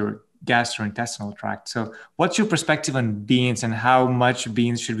irritate your gastrointestinal tract. So what's your perspective on beans, and how much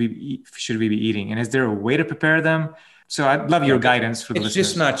beans should we be eating? And is there a way to prepare them? So I'd love your guidance for the listeners. It's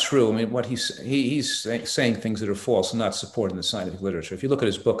just not true. I mean, what he's saying things that are false and not supported in the scientific literature. If you look at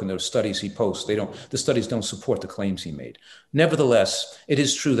his book and those studies he posts, the studies don't support the claims he made. Nevertheless, it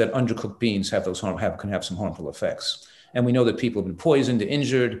is true that undercooked beans can have some harmful effects. And we know that people have been poisoned,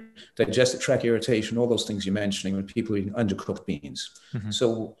 injured, digestive tract irritation, all those things you're mentioning when people are eating undercooked beans. Mm-hmm.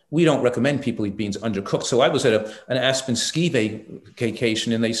 So we don't recommend people eat beans undercooked. So I was at an Aspen ski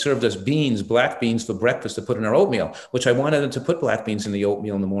vacation, and they served us black beans for breakfast to put in our oatmeal, which I wanted them to put black beans in the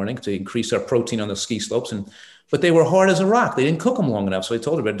oatmeal in the morning to increase our protein on the ski slopes. But they were hard as a rock. They didn't cook them long enough. So I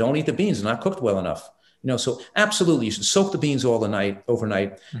told her, don't eat the beans. They're not cooked well enough. So absolutely, you should soak the beans overnight,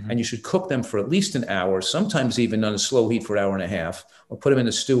 mm-hmm. and you should cook them for at least an hour, sometimes even on a slow heat for an hour and a half, or put them in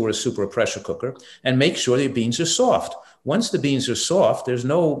a stew or a soup or a pressure cooker, and make sure the beans are soft. Once the beans are soft, there's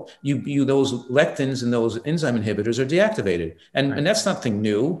those lectins and those enzyme inhibitors are deactivated. And that's nothing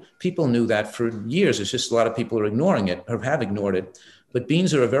new. People knew that for years. It's just a lot of people are ignoring it or have ignored it. But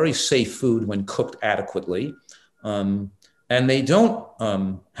beans are a very safe food when cooked adequately. And they don't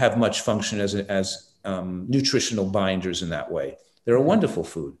have much function as nutritional binders in that way. They're a wonderful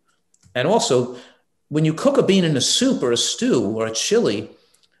food. And also, when you cook a bean in a soup or a stew or a chili,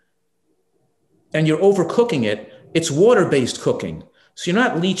 and you're overcooking it, it's water-based cooking. So you're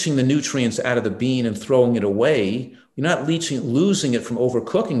not leaching the nutrients out of the bean and throwing it away. You're not losing it from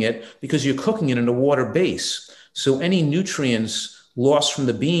overcooking it because you're cooking it in a water base. So any nutrients lost from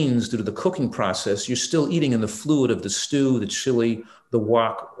the beans due to the cooking process, you're still eating in the fluid of the stew, the chili, the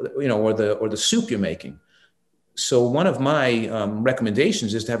wok, or the soup you're making. So one of my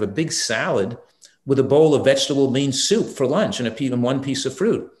recommendations is to have a big salad with a bowl of vegetable bean soup for lunch and one piece of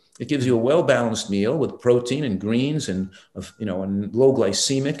fruit. It gives you a well-balanced meal with protein and greens and low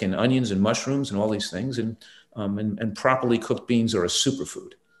glycemic and onions and mushrooms and all these things. And properly cooked beans are a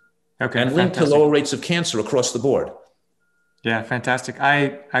superfood. Okay, and linked to fantastic. lower rates of cancer across the board. Yeah, fantastic.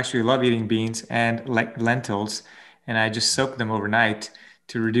 I actually love eating beans and like lentils, and I just soak them overnight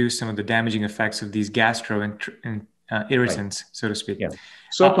to reduce some of the damaging effects of these Right. irritants, so to speak. Yeah.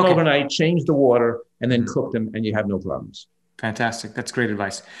 Soak them Okay, overnight, change the water, and then Mhm. cook them, and you have no problems. Fantastic. That's great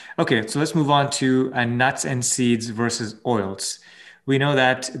advice. Okay, so let's move on to nuts and seeds versus oils. We know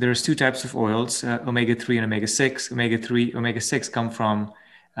that there's two types of oils, omega-3 and omega-6. Omega-3, omega-6 come from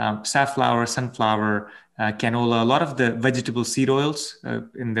safflower, sunflower, canola, a lot of the vegetable seed oils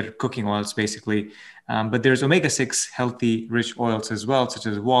in their cooking oils, basically. But there's omega-6 healthy, rich oils as well, such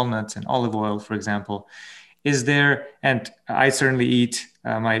as walnuts and olive oil, for example. Is there, and I certainly eat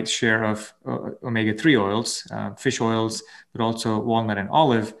my share of omega-3 oils, fish oils, but also walnut and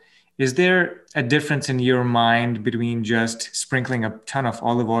olive. Is there a difference in your mind between just sprinkling a ton of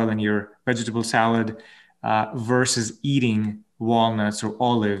olive oil in your vegetable salad versus eating walnuts or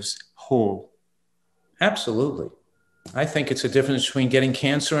olives whole? Absolutely. I think it's a difference between getting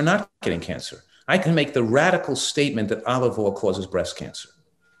cancer and not getting cancer. I can make the radical statement that olive oil causes breast cancer.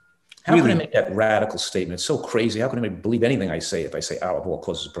 How can I Really? make that radical statement? It's so crazy. How can I believe anything I say if I say olive oil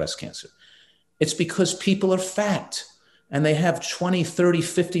causes breast cancer? It's because people are fat and they have 20, 30,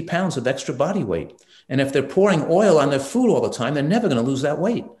 50 pounds of extra body weight. And if they're pouring oil on their food all the time, they're never going to lose that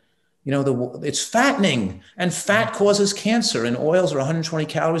weight. It's fattening, and fat causes cancer, and oils are 120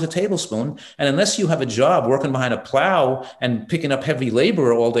 calories a tablespoon. And unless you have a job working behind a plow and picking up heavy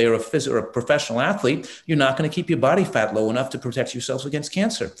labor all day, or a professional athlete, you're not going to keep your body fat low enough to protect yourselves against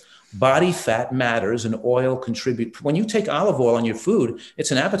cancer. Body fat matters, and oil contribute. When you take olive oil on your food, it's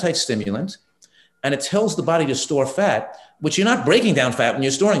an appetite stimulant, and it tells the body to store fat, which you're not breaking down fat when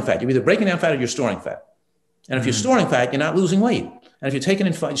you're storing fat. You're either breaking down fat or you're storing fat. And if you're Mm. storing fat, you're not losing weight. And if you're taking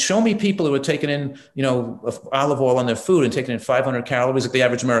in, show me people who are taking in, olive oil on their food and taking in 500 calories, like the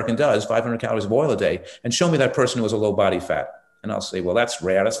average American does, 500 calories of oil a day, and show me that person who has a low body fat. And I'll say, well, that's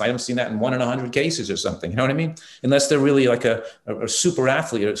rare. I haven't seen that in 1 in 100 cases or something. You know what I mean? Unless they're really like a super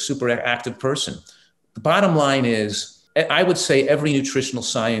athlete or a super active person. The bottom line is, I would say every nutritional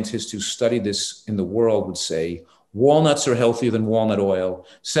scientist who studied this in the world would say walnuts are healthier than walnut oil.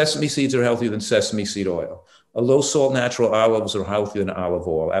 Sesame seeds are healthier than sesame seed oil. Low salt natural olives are healthier than olive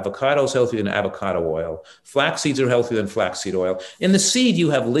oil. Avocados healthier than avocado oil. Flax seeds are healthier than flaxseed oil. In the seed, you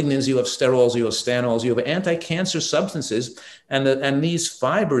have lignans, you have sterols, you have stanols, you have anti-cancer substances, and these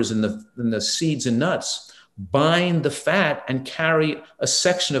fibers in the seeds and nuts bind the fat and carry a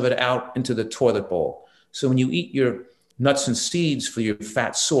section of it out into the toilet bowl. So when you eat your nuts and seeds for your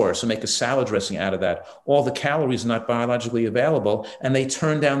fat source and make a salad dressing out of that, all the calories are not biologically available, and they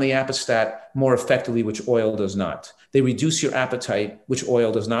turn down the appestat more effectively, which oil does not. They reduce your appetite, which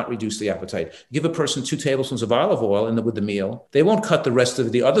oil does not reduce the appetite. Give a person 2 tablespoons of olive oil with the meal. They won't cut the rest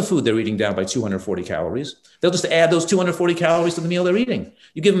of the other food they're eating down by 240 calories. They'll just add those 240 calories to the meal they're eating.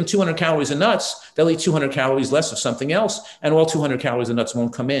 You give them 200 calories of nuts, they'll eat 200 calories less of something else, and all 200 calories of nuts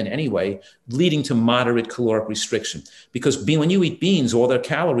won't come in anyway, leading to moderate caloric restriction. Because when you eat beans, all their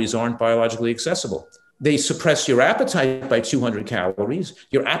calories aren't biologically accessible. They suppress your appetite by 200 calories.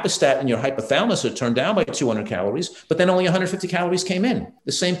 Your appestat and your hypothalamus are turned down by 200 calories, but then only 150 calories came in.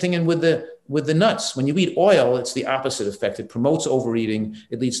 The same thing with the nuts. When you eat oil, it's the opposite effect. It promotes overeating.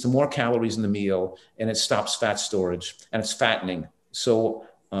 It leads to more calories in the meal, and it stops fat storage, and it's fattening. So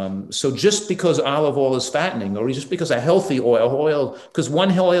just because olive oil is fattening, or just because a healthy oil, because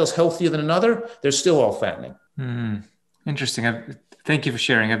one oil is healthier than another, they're still all fattening. Mm. Interesting. Thank you for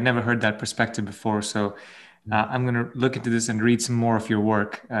sharing. I've never heard that perspective before. So I'm going to look into this and read some more of your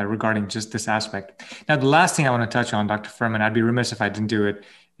work regarding just this aspect. Now, the last thing I want to touch on, Dr. Fuhrman, I'd be remiss if I didn't do it,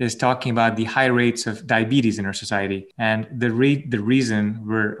 is talking about the high rates of diabetes in our society. And the reason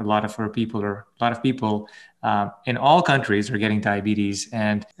where a lot of people in all countries are getting diabetes.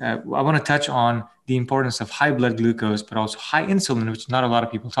 And I want to touch on the importance of high blood glucose, but also high insulin, which not a lot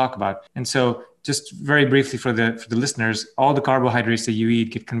of people talk about. And so just very briefly for the listeners, all the carbohydrates that you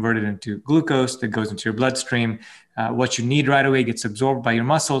eat get converted into glucose that goes into your bloodstream. What you need right away gets absorbed by your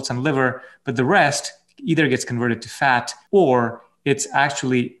muscles and liver, but the rest either gets converted to fat, or it's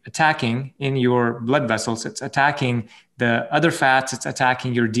actually attacking in your blood vessels. It's attacking the other fats, it's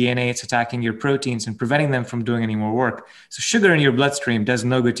attacking your DNA, it's attacking your proteins and preventing them from doing any more work. So sugar in your bloodstream does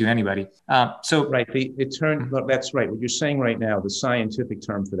no good to anybody. Right. That's right. What you're saying right now, the scientific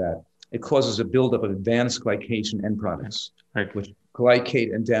term for that it causes a buildup of advanced glycation end products, Right. which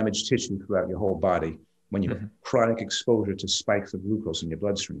glycate and damage tissue throughout your whole body when you have chronic exposure to spikes of glucose in your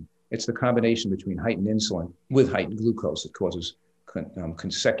bloodstream. It's the combination between heightened insulin with heightened glucose that causes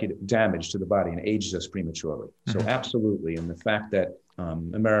consecutive damage to the body and ages us prematurely. So absolutely. And the fact that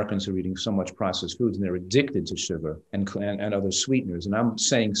Americans are eating so much processed foods and they're addicted to sugar and other sweeteners. And I'm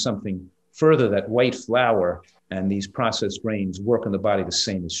saying something further, that white flour and these processed grains work in the body the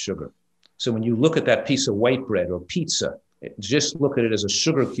same as sugar. So when you look at that piece of white bread or pizza, just look at it as a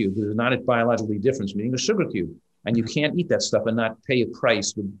sugar cube. There's not a biologically difference between a sugar cube. And you can't eat that stuff and not pay a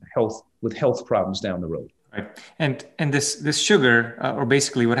price with health problems down the road. Right. And this sugar, or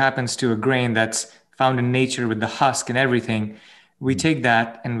basically what happens to a grain that's found in nature with the husk and everything, we take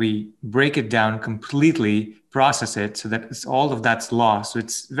that and we break it down completely, process it so that all of that's lost. So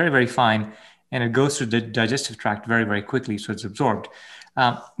it's very, very fine, and it goes through the digestive tract very, very quickly, so it's absorbed.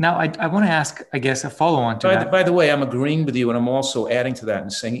 Now, I want to ask, I guess, a follow-on to that. By the way, I'm agreeing with you, and I'm also adding to that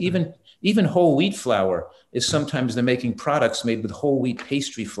and saying even whole wheat flour is sometimes they're making products made with whole wheat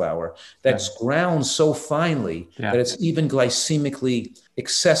pastry flour that's ground so finely that it's even glycemically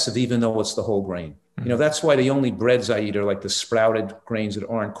excessive, even though it's the whole grain. You know, that's why the only breads I eat are like the sprouted grains that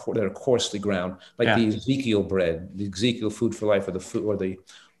are coarsely ground, like the Ezekiel bread, the Ezekiel Food for Life,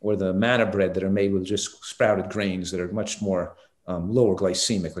 or the manna bread that are made with just sprouted grains that are much more lower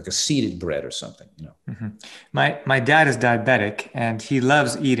glycemic, like a seeded bread or something. You know, my dad is diabetic, and he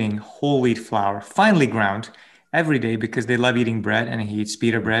loves eating whole wheat flour, finely ground, every day because they love eating bread, and he eats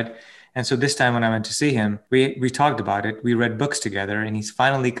pita bread. And so this time when I went to see him, we talked about it. We read books together, and he's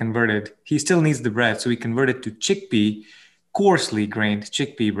finally converted. He still needs the bread, so he converted to chickpea, coarsely grained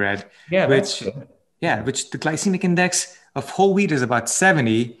chickpea bread. Which the glycemic index of whole wheat is about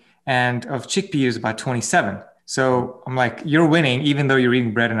 70, and of chickpea is about 27. So I'm like, you're winning, even though you're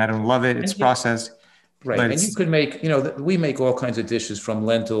eating bread, and I don't love it. It's processed. Right. And you could make, we make all kinds of dishes from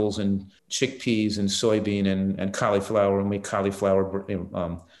lentils and chickpeas and soybean and cauliflower, and make cauliflower,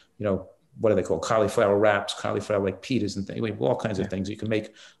 what do they call cauliflower wraps, cauliflower like pitas and things, all kinds of things. You can make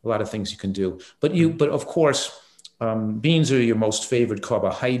a lot of things you can do. But of course, beans are your most favored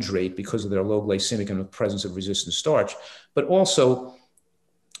carbohydrate because of their low glycemic and the presence of resistant starch. But also,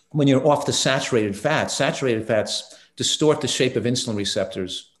 when you're off the saturated fats distort the shape of insulin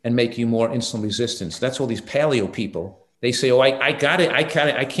receptors and make you more insulin resistant. That's all these paleo people. They say, I got it. I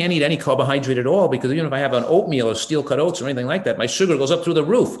can't eat any carbohydrate at all because even if I have an oatmeal or steel cut oats or anything like that, my sugar goes up through the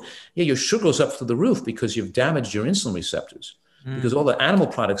roof. Yeah, your sugar goes up through the roof because you've damaged your insulin receptors. Because all the animal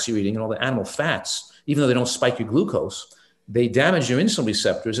products you're eating and all the animal fats, even though they don't spike your glucose, they damage your insulin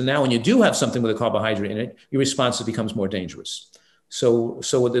receptors. And now when you do have something with a carbohydrate in it, your response becomes more dangerous. So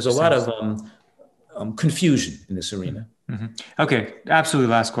there's a lot of confusion in this arena. Okay,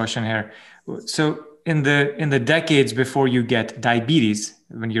 absolutely. Last question here. So in the decades before you get diabetes,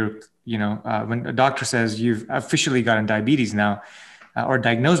 when when a doctor says you've officially gotten diabetes now, or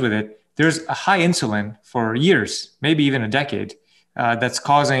diagnosed with it, there's a high insulin for years, maybe even a decade, that's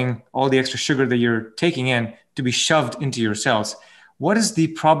causing all the extra sugar that you're taking in to be shoved into your cells. What is the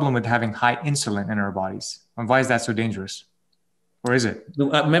problem with having high insulin in our bodies, and why is that so dangerous? Or is it?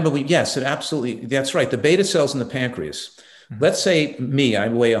 Remember, yes, absolutely. That's right. The beta cells in the pancreas. Let's say I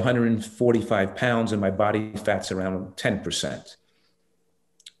weigh 145 pounds and my body fat's around 10%.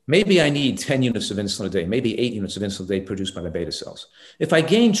 Maybe I need 10 units of insulin a day, maybe 8 units of insulin a day produced by my beta cells. If I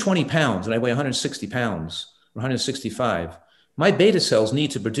gain 20 pounds and I weigh 160 pounds or 165, my beta cells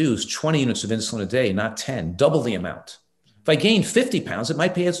need to produce 20 units of insulin a day, not 10, double the amount. If I gain 50 pounds, it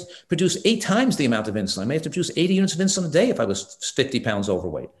might produce 8 times the amount of insulin. I may have to produce 80 units of insulin a day if I was 50 pounds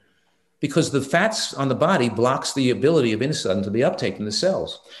overweight, because the fats on the body blocks the ability of insulin to be uptaken in the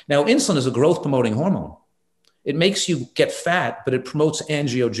cells. Now, insulin is a growth promoting hormone. It makes you get fat, but it promotes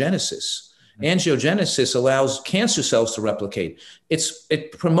angiogenesis. Angiogenesis allows cancer cells to replicate.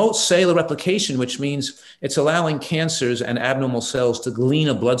 It promotes cellular replication, which means it's allowing cancers and abnormal cells to glean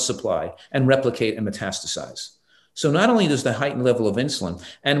a blood supply and replicate and metastasize. So not only does the heightened level of insulin,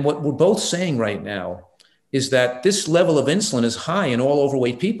 and what we're both saying right now is that this level of insulin is high in all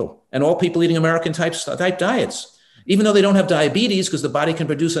overweight people and all people eating American type diets, even though they don't have diabetes, because the body can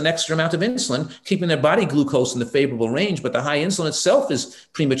produce an extra amount of insulin, keeping their body glucose in the favorable range. But the high insulin itself is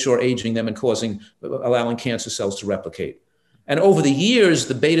premature aging them and allowing cancer cells to replicate. And over the years,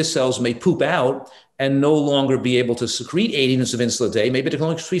 the beta cells may poop out and no longer be able to secrete 80 units of insulin a day. Maybe they can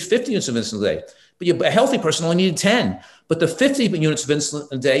only secrete 50 units of insulin a day. But a healthy person only needed 10. But the 50 units of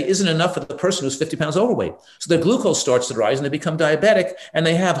insulin a day isn't enough for the person who's 50 pounds overweight. So their glucose starts to rise and they become diabetic, and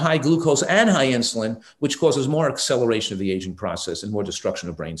they have high glucose and high insulin, which causes more acceleration of the aging process and more destruction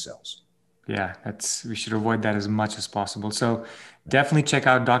of brain cells. Yeah, we should avoid that as much as possible. So definitely check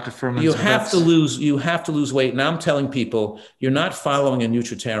out Dr. Fuhrman's You have to lose weight. And I'm telling people, you're not following a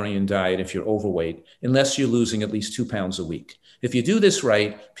Nutritarian diet if you're overweight, unless you're losing at least 2 pounds a week. If you do this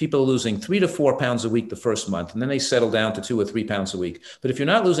right, people are losing 3 to 4 pounds a week the first month, and then they settle down to 2 or 3 pounds a week. But if you're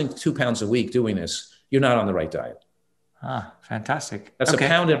not losing 2 pounds a week doing this, you're not on the right diet. Ah, fantastic. That's okay. A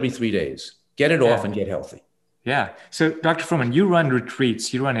pound every 3 days. Get it off and get healthy. Yeah. So Dr. Fuhrman, you run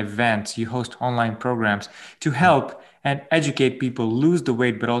retreats, you run events, you host online programs to help and educate people lose the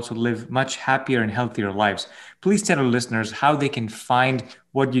weight, but also live much happier and healthier lives. Please tell our listeners how they can find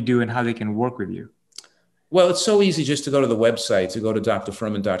what you do and how they can work with you. Well, it's so easy just to go to the website, to go to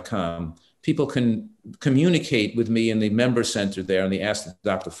drfuhrman.com. People can communicate with me in the member center there and the Ask the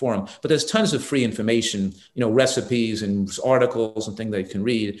Doctor forum. But there's tons of free information, recipes and articles and things they can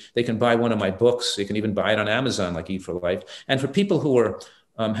read. They can buy one of my books. They can even buy it on Amazon, like Eat for Life. And for people who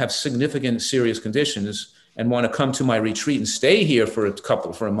have significant serious conditions and want to come to my retreat and stay here for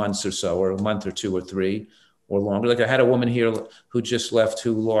a month or so, or a month or 2 or 3 or longer. Like I had a woman here who just left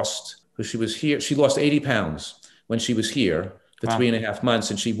she lost 80 pounds when she was here for 3.5 months.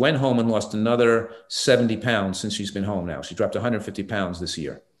 And she went home and lost another 70 pounds since she's been home now. She dropped 150 pounds this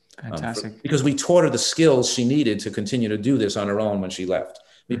year. Fantastic. Because we taught her the skills she needed to continue to do this on her own when she left. I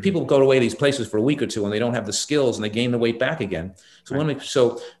mean, people go away to these places for a week or two and they don't have the skills and they gain the weight back again.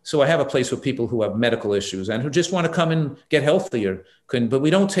 So so I have a place for people who have medical issues and who just want to come and get healthier. But we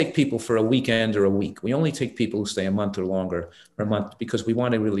don't take people for a weekend or a week. We only take people who stay a month or longer, or a month, because we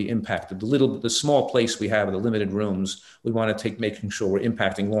want to really impact the small place we have, the limited rooms. We want to making sure we're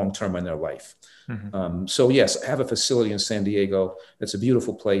impacting long-term in their life. So yes, I have a facility in San Diego. It's a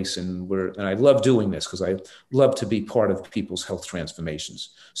beautiful place, and I love doing this because I love to be part of people's health transformations.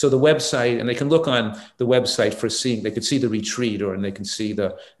 So the website, and they can look on the website they could see the retreat, and they can see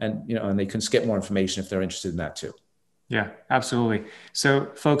and they can get more information if they're interested in that too. Yeah, absolutely. So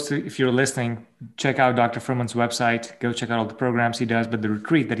folks, if you're listening, check out Dr. Fuhrman's website, go check out all the programs he does, but the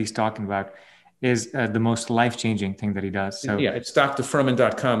retreat that he's talking about is the most life-changing thing that he does. So yeah, it's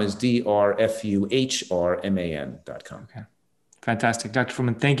drfuhrman.com, is drfuhrman.com. Okay. Fantastic. Dr.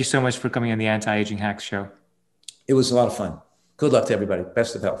 Fuhrman, thank you so much for coming on the Anti-Aging Hacks Show. It was a lot of fun. Good luck to everybody.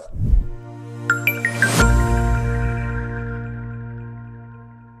 Best of health.